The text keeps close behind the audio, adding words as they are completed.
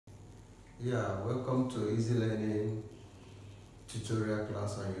Yeah, welcome to Easy Learning tutorial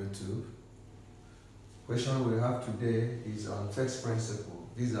class on YouTube. Question we have today is on first principle.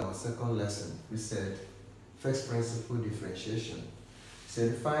 This is our second lesson. We said first principle differentiation.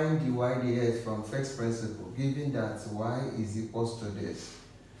 So find dy dx from first principle, given that y is equals to this.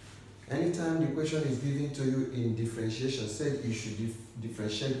 Anytime the question is given to you in differentiation, said you should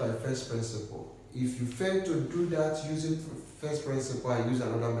differentiate by first principle. If you fail to do that using first principle and use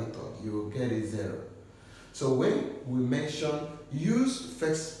another method, you will get a 0. So when we mention use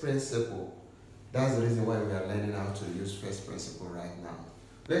first principle, that's the reason why we are learning how to use first principle right now.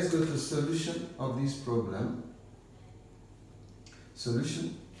 Let's go to solution of this problem.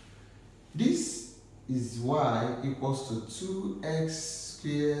 Solution. This is y equals to 2x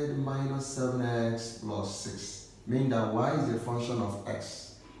squared minus 7x plus 6. Meaning that y is a function of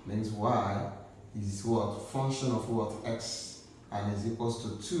x. Means y is what? Function of what? X. And is equals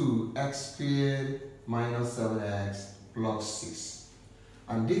to 2x squared minus 7x plus 6.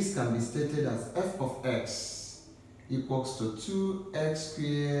 And this can be stated as f of x equals to 2x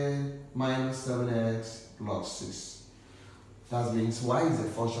squared minus 7x plus 6. That means y is a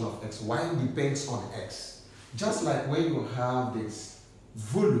function of x. Y depends on x. Just like when you have this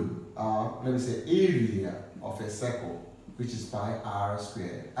volume, let me say area of a circle, which is pi r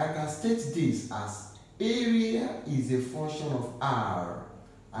squared. I can state this as area is a function of r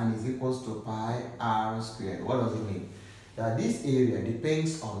and is equals to pi r squared. What does it mean? That this area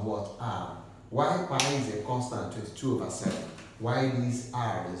depends on what? R. Why pi is a constant, 22/7. Why this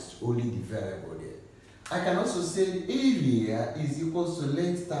r is only the variable there. I can also say area is equals to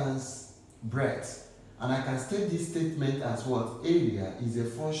length times breadth. And I can state this statement as what? Area is a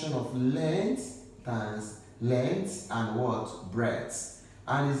function of length times length and what? Breadth.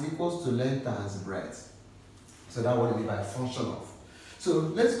 And is equals to length times breadth. So that would be by function of.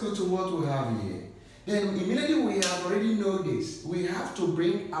 So let's go to what we have here. Then immediately we have already know this. We have to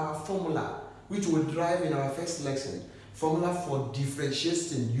bring our formula, which we'll derive in our first lesson. Formula for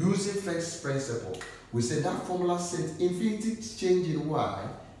differentiating using first principle. We said that formula said infinity change in y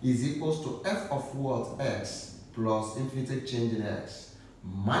is equals to f of what? X plus infinity change in x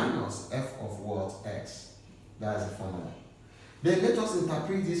minus f of what? X. That's the formula. Then let us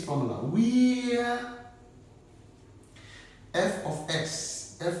interpret this formula. Where f of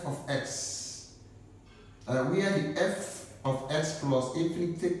x, where the f of x plus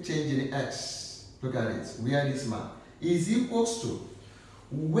infinity change in x, look at it, where this man is equals to,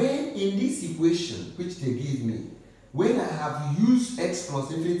 when in this equation which they give me, when I have used x plus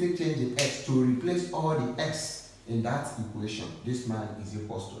infinity change in x to replace all the x in that equation, this man is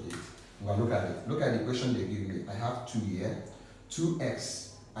equals to 8. Well, look at it. Look at the equation they give me. I have 2 here,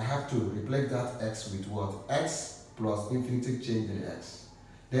 2x. I have to replace that x with what? X plus infinity change in x.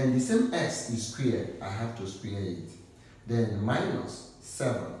 Then the same x is squared. I have to square it. Then minus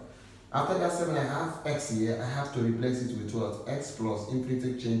 7. After that 7, I have x here. I have to replace it with what? X plus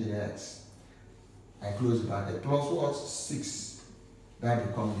infinity change in x. I close the bracket. Plus what? 6. That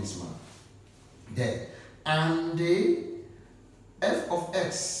becomes this one. Then, and the f of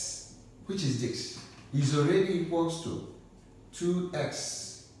x, which is this, is already equals to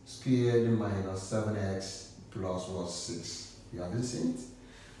 2x squared minus 7x plus what? 6. You haven't seen it?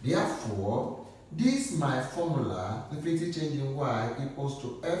 Therefore, this my formula, infinity change in y equals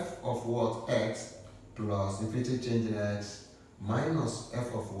to f of what? X plus infinity change in x minus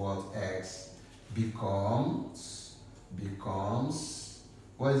f of what? X becomes,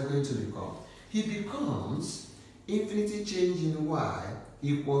 what is it going to become? It becomes infinity change in y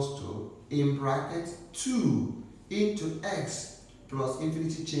equals to, in bracket, 2 into x plus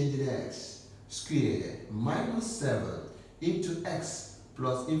infinity change in x squared minus 7 into x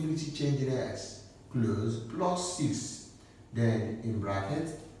plus infinity change in x close plus 6. Then in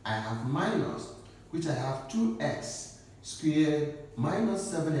bracket I have minus, which I have 2x squared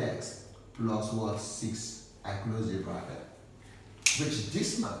minus 7x plus what? 6. I close the bracket. Which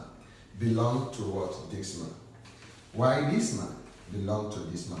this man belong to what? This man. Why this man belong to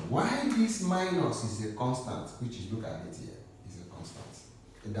this man? Why this minus is a constant, which is, look at it here, is a constant.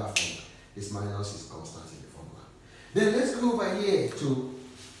 In that form, this minus is constant in the formula. Then let's go over here to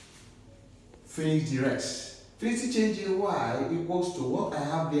finish the rest. Infinity change in y equals to, what I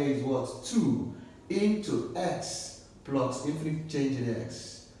have there is what? 2 into x plus infinity change in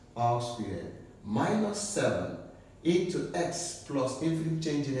x all squared minus 7 into x plus infinite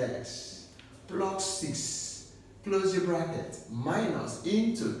change in x plus 6, close the bracket, minus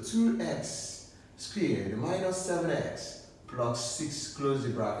into 2x squared minus 7x plus 6, close the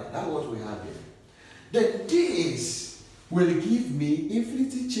bracket. That's what we have here. Then this will give me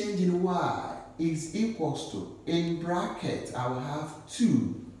infinity change in y is equals to, in bracket, I will have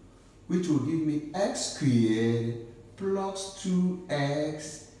 2, which will give me x squared plus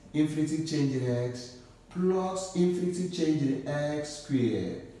 2x infinity change in x plus infinity change in x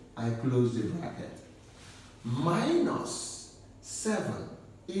squared. I close the bracket. Minus 7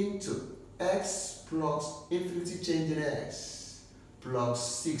 into x plus infinity change in x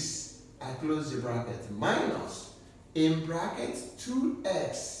plus 6. I close the bracket. Minus, in bracket,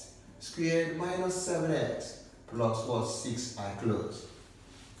 2x squared minus 7x plus what? 6. I close.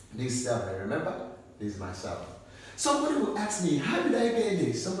 This is 7. Remember? This is my 7. Somebody will ask me, how did I get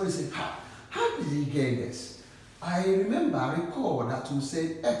this? Somebody said, how did you get this? I recall that we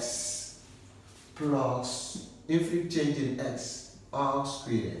said x plus infinite change in x all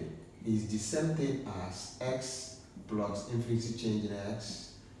squared is the same thing as x plus infinity change in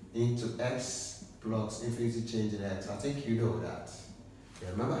x into x plus infinity change in x. I think you know that. You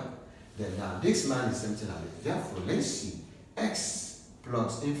remember? Then now this man is something like this. Therefore, let's see. X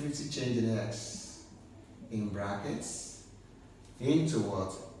plus infinity change in x in brackets into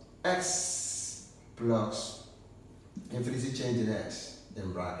what? X plus infinity change in x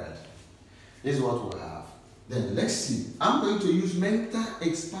in bracket. This is what we'll have. Then let's see. I'm going to use mental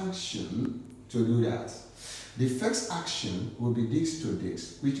expansion to do that. The first action will be this to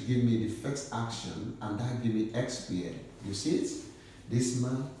this, which give me the first action, and that give me x squared. You see it? This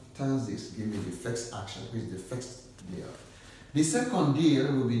man times this give me the first action, which is the first deal. The second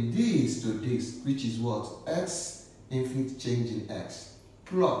deal will be this to this, which is what? X infinite change in x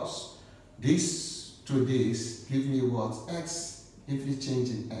plus this to this give me what? X infinite change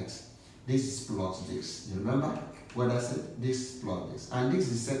in x. This is plus this. You remember what I said? This plus this. And this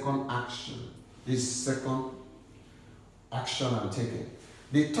is the second action. This second action I'm taking.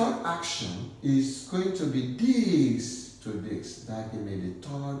 The third action is going to be this to this. That give me the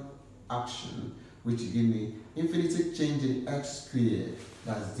third action, which give me infinity change in x squared.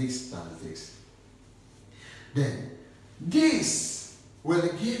 That's this times this. Then this will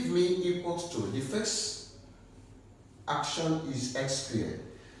give me equals to, the first action is x squared.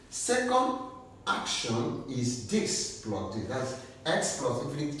 Second action is this plus this. That's x plus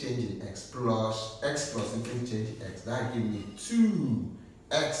infinite change in x plus x plus infinite change in x. That gives me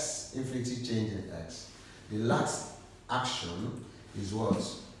 2x infinity change in x. The last action is what?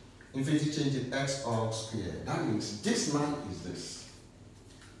 Infinity change in x all squared. That means this man is this.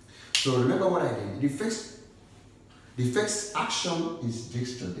 So remember what I did. The first action is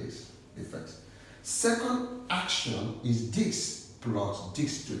this to this. The first. Second action is this plus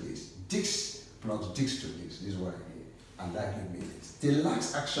this to this. This plus this to this. This is what I did. And that gives me this. The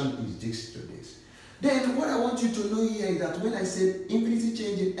last action is this to this. Then what I want you to know here is that when I said infinity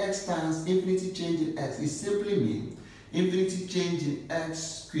change in x times infinity change in x, it simply means infinity change in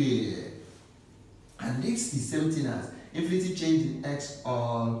x squared. And this is the same thing as infinity change in x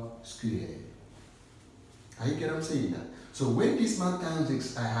all squared. Are you getting what I'm saying now? So when this man times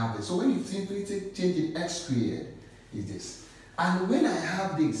x, I have this. So when it's infinity change in x squared, is this. And when I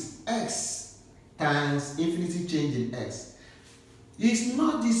have this, x times infinity change in x, it's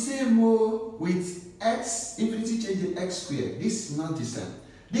not the same with x infinity change in x squared. This is not the same.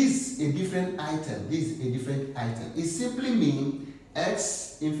 This is a different item. This is a different item. It simply means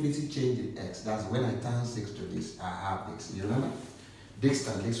x infinity change in x. That's when I times 6 to this, I have this. You remember? This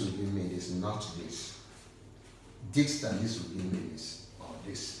and this will give me this, not this. This and this will give me this, or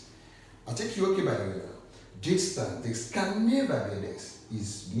this. I take you okay by the way. This and this can never be this.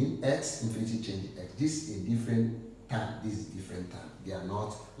 It's being x infinity change in x. This is a different time. This is a different time. They are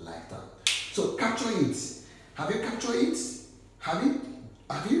not like that. So capture it. Have you captured it? Have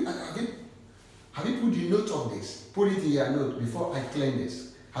you put the note on this? Put it in your note before I claim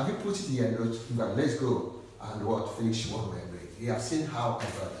this. Have you put it in your note? Let's go and what? Finish one by break. You have seen how I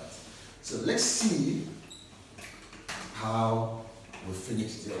got that. So let's see how we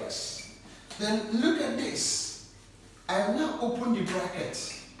finish the rest. Then look at this. I have now opened the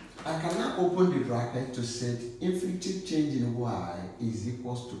bracket. I can now open the bracket to set infinity change in y is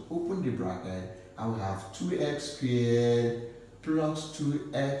equals to, open the bracket, I will have 2x squared plus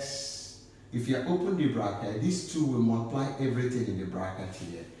 2x. If you open the bracket, these two will multiply everything in the bracket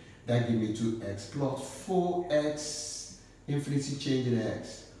here. That gives me 2x plus 4x infinity change in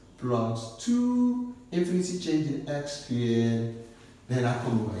x plus 2 infinity change in x squared. Then I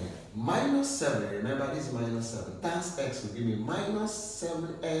come over here. Minus 7, remember this is minus 7, times x will give me minus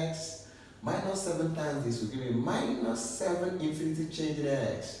 7x. Minus 7 times this will give me minus 7 infinity change in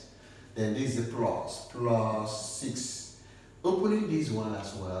x. Then this is a plus 6. Opening this one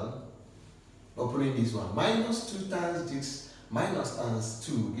as well, Opening this one, minus 2 times this, minus times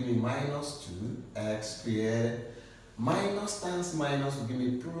 2 give me minus 2x squared, minus times minus will give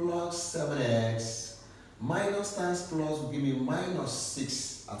me plus 7x, minus times plus will give me minus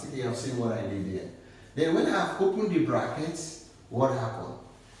 6. I think you have seen what I did there. Then when I have opened the brackets, what happened?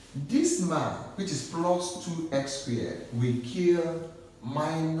 This man, which is plus 2x squared, will kill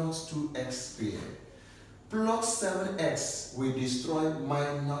minus 2x squared. Plus 7x will destroy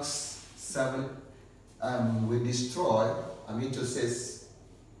minus 7. Will destroy, I mean to say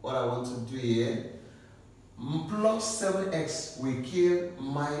what I want to do here. Plus 7x will kill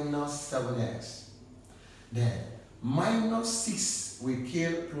minus 7x. Then minus 6 will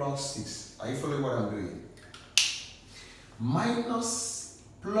kill plus 6. Are you following what I'm doing? Minus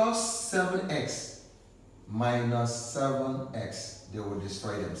plus 7x minus 7x, they will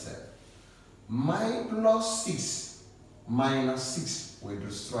destroy themselves. My plus 6 minus 6 will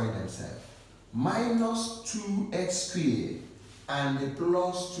destroy themselves. Minus 2x squared and the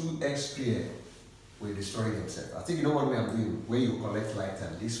plus 2x squared will destroy themselves. I think you know what we are doing. When you collect like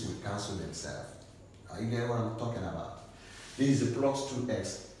that, this will cancel themselves. Are you getting what I'm talking about? This is a plus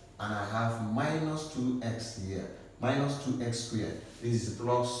 2x and I have minus 2x here. Minus 2x squared. This is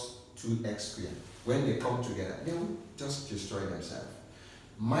plus 2x squared. When they come together, they will just destroy themselves.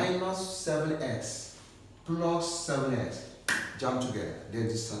 Minus 7x plus 7x jump together, they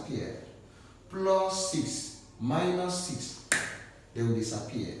disappear. Plus 6 minus 6, they will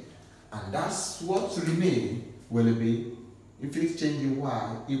disappear. And that's what remain will be infinity change in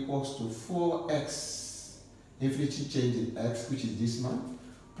y equals to 4x infinity change in x, which is this one,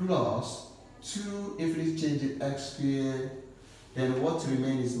 plus 2 infinity change in x squared. Then what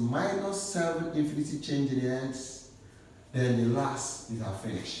remains is minus 7 infinity change in x. Then the last is our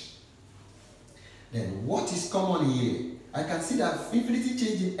finish. Then what is common here? I can see that infinity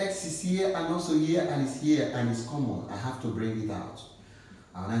change in x is here and also here and it's here and it's common. I have to bring it out.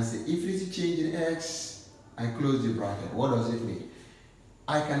 And I say infinity change in x, I close the bracket. What does it mean?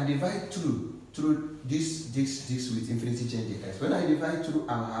 I can divide through this with infinity change in x. When I divide through,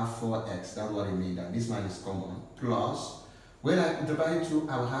 I'll have 4x. That's what it means. That this one is common. Plus, when I divide through,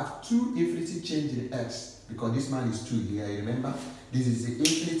 I'll have 2 infinity change in x. Because this man is 2 here, remember? This is the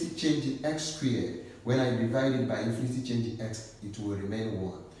infinity change in x squared. When I divide it by infinity change in x, it will remain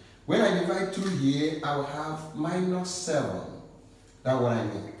 1. When I divide through here, I will have minus 7. That's what I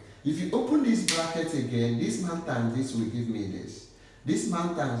mean. If you open this bracket again, this man times this will give me this. This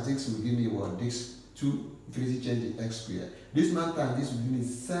man times this will give me what? This 2 infinity change in x squared. This man times this will give me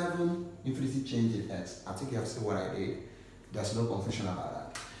 7 infinity change in x. I think you have seen what I did. There's no confusion about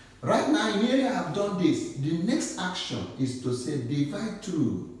that. Right now, immediately I have done this. The next action is to say divide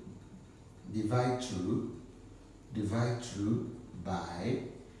through by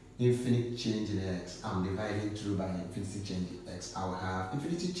infinite change in x. I'm dividing through by infinity change in x. I will have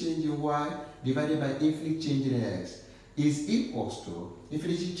infinity change in y divided by infinite change in x is equals to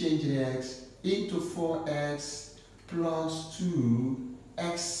infinity change in x into 4x plus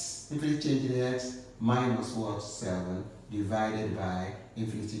 2x infinity change in x minus what? 7 divided by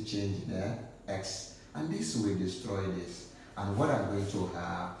infinity change in x. And this will destroy this. And what I'm going to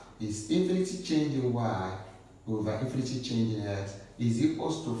have is infinity change in y over infinity change in x is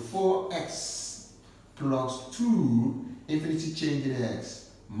equals to 4x plus 2 infinity change in x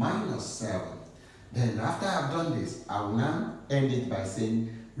minus 7. Then after I've done this, I will now end it by saying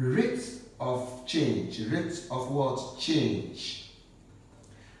rate of change. Rate of what? Change.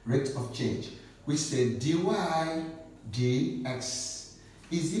 Rate of change. We say dy dx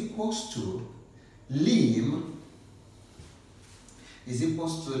is equals to lim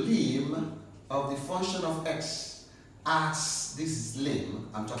of the function of x as this is lim.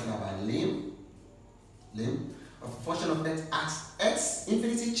 I'm talking about lim of the function of x as x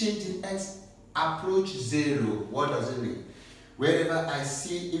infinity change in x approach 0. What does it mean? Wherever I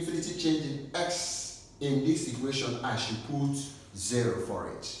see infinity change in x in this equation, I should put 0 for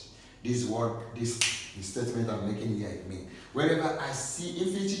it. This is what the statement I'm making here means. Wherever I see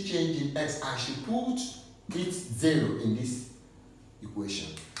infinity change in x, I should put it 0 in this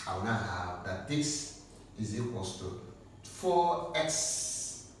equation. I will now have that this is equals to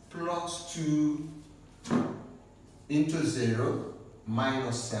 4x plus 2 into 0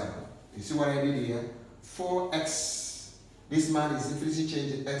 minus 7. You see what I did here? 4x. This man is infinity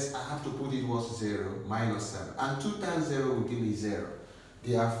change in x. I have to put it was 0 minus 7. And 2 times 0 will give me 0.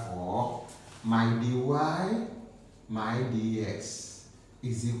 Therefore, my dy, my dx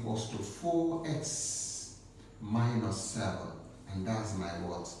is equals to 4x minus 7. And that's my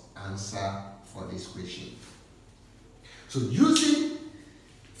what? Answer for this question. So using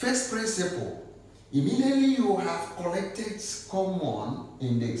First principle, immediately you have collected common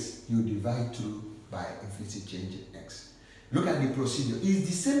index, you divide through by implicit change in x. Look at the procedure. It's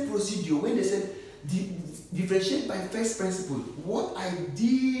the same procedure when they said differentiate by first principle. What I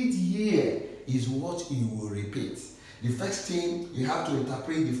did here is what you will repeat. The first thing, you have to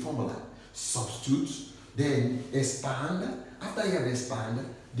interpret the formula, substitute, then expand. After you have expanded,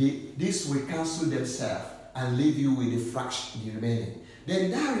 this will cancel themselves and leave you with the fraction, the remaining.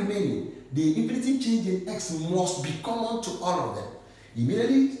 Then that remaining, the implicit change in x must be common to all of them.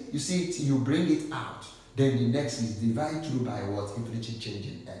 Immediately you see it, you bring it out. Then the next is divide through by what? Implicit change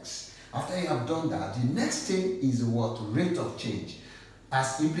in x. After you have done that, the next thing is what? Rate of change.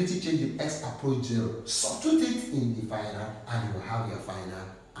 As implicit change in x approach 0, substitute it in the final and you will have your final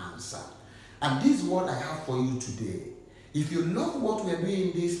answer. And this is what I have for you today. If you love what we are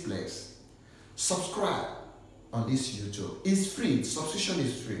doing in this place, subscribe on this YouTube. It's free. Subscription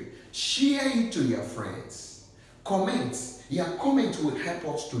is free. Share it to your friends. Comment. Your comment will help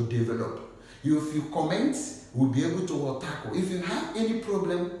us to develop. If you comment, we'll be able to tackle. If you have any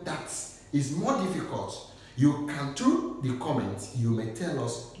problem that is more difficult, you can, through the comments, you may tell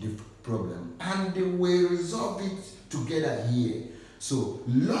us the problem and we'll resolve it together here. So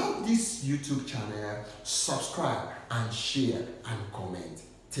love this YouTube channel, subscribe and share and comment.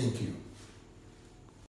 Thank you.